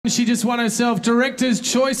She just won herself Director's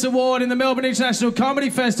Choice Award in the Melbourne International Comedy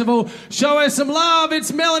Festival. Show her some love,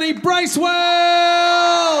 it's Melanie Bracewell!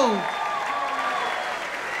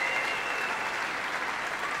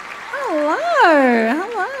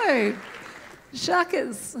 Hello.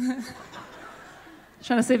 Shuckers.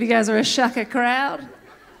 Trying to see if you guys are a shucker crowd.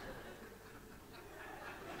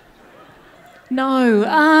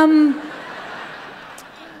 No.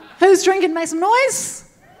 Who's drinking? Make some noise.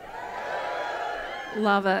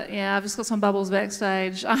 Love it. Yeah, I've just got some bubbles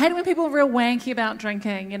backstage. I hate it when people are real wanky about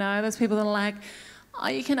drinking, you know. Those people that are like, oh,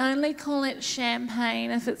 you can only call it champagne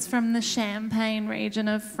if it's from the Champagne region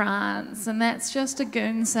of France, and that's just a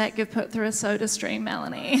goon sack you've put through a soda stream,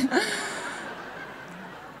 Melanie.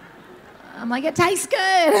 I'm like, it tastes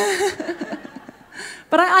good.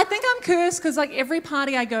 But I think I'm cursed because like every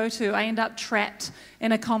party I go to, I end up trapped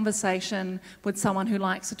in a conversation with someone who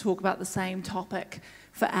likes to talk about the same topic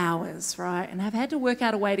for hours, right? And I've had to work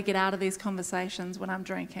out a way to get out of these conversations when I'm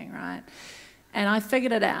drinking, right? And I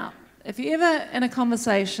figured it out. If you're ever in a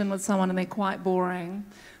conversation with someone and they're quite boring,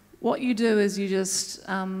 what you do is you just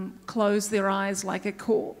close their eyes like a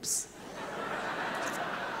corpse.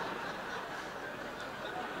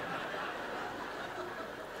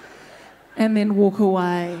 And then walk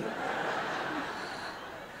away.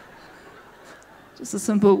 Just a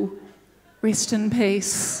simple rest in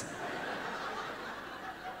peace.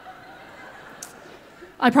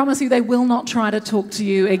 I promise you they will not try to talk to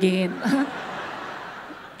you again.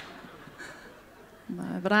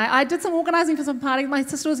 No, but I did some organising for some parties. My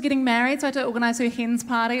sister was getting married, so I had to organise her hen's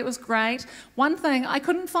party. It was great. One thing, I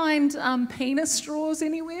couldn't find penis straws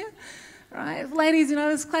anywhere. Right? Ladies, you know,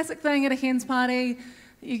 this classic thing at a hen's party,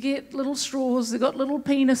 you get little straws, they've got little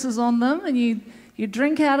penises on them, and you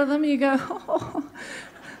drink out of them, and you go, oh,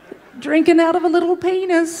 drinking out of a little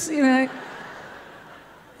penis, you know.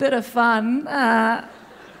 Bit of fun.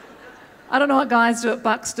 I don't know what guys do at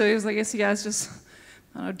Bucks do. I guess you guys just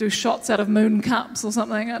do shots out of moon cups or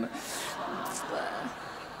something. I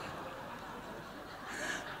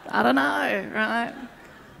don't know, right?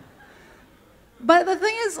 But the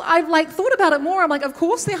thing is, I've thought about it more. I'm like, of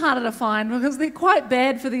course they're harder to find because they're quite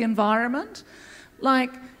bad for the environment.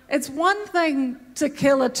 Like, it's one thing to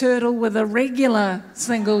kill a turtle with a regular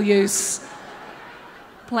single-use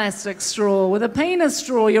plastic straw. With a penis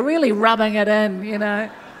straw, you're really rubbing it in, you know.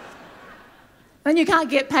 And you can't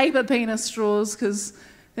get paper penis straws because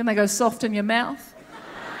then they go soft in your mouth.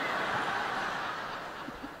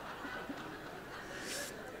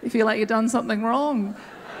 You feel like you've done something wrong.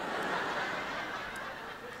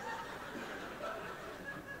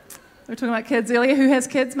 We were talking about kids earlier. Who has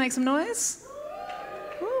kids? Make some noise.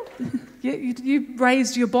 You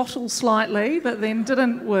raised your bottle slightly, but then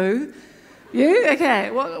didn't woo. You? Okay.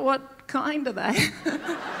 What kind are they?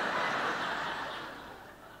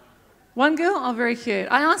 One girl? Oh, very cute.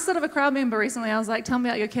 I asked that of a crowd member recently. I was like, tell me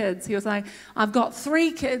about your kids. He was like, I've got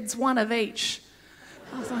 3 kids, 1 of each.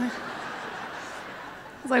 I was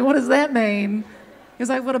like, what does that mean? He was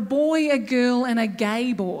like, I've got a boy, a girl, and a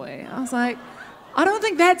gay boy. I was like, I don't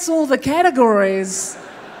think that's all the categories.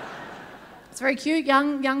 It's very cute,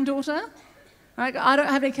 young daughter. Right? I don't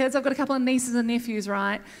have any kids. I've got a couple of nieces and nephews,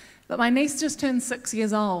 right? But my niece just turned 6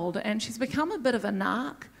 years old, and she's become a bit of a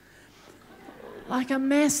narc. Like a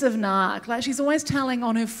massive narc. Like she's always telling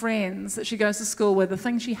on her friends that she goes to school with the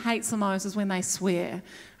thing she hates the most is when they swear.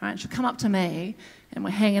 Right? She'll come up to me and we're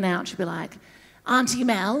hanging out. She'll be like, Auntie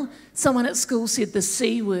Mel, someone at school said the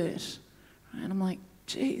C word. Right? And I'm like,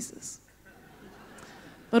 Jesus.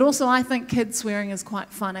 But also I think kids swearing is quite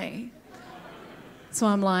funny. So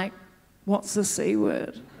I'm like, what's the C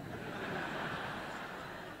word?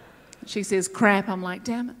 She says crap. I'm like,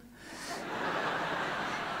 damn it.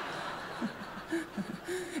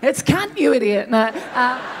 It's cunt, you idiot. No.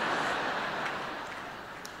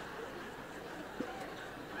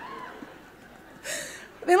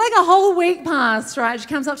 Then like a whole week passed, right? She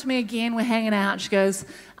comes up to me again, we're hanging out. She goes,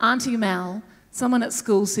 Auntie Mel, someone at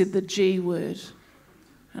school said the G word.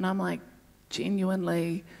 And I'm like,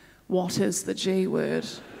 genuinely, what is the G word?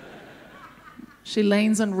 She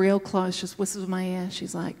leans in real close, just whispers in my ear.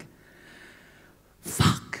 She's like,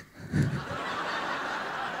 fuck.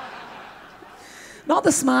 Not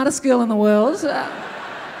the smartest girl in the world. I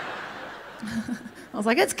was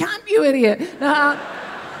like, it's cunt, you idiot. But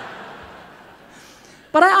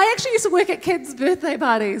I actually used to work at kids' birthday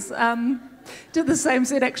parties. Did the same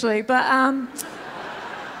set, actually. But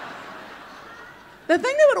the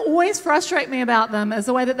thing that would always frustrate me about them is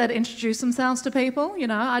the way that they'd introduce themselves to people. You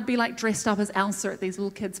know, I'd be like dressed up as Elsa at these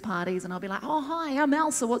little kids' parties, and I'd be like, oh, hi, I'm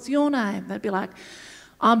Elsa, what's your name? They'd be like,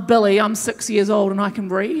 I'm Billy, I'm 6 years old and I can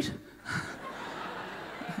read.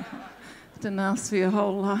 Didn't ask for your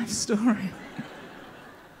whole life story.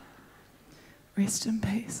 Rest in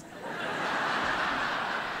peace.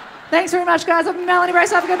 Thanks very much, guys. I've been Melanie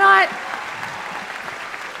Bracewell. Have a good night.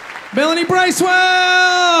 Melanie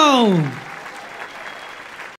Bracewell!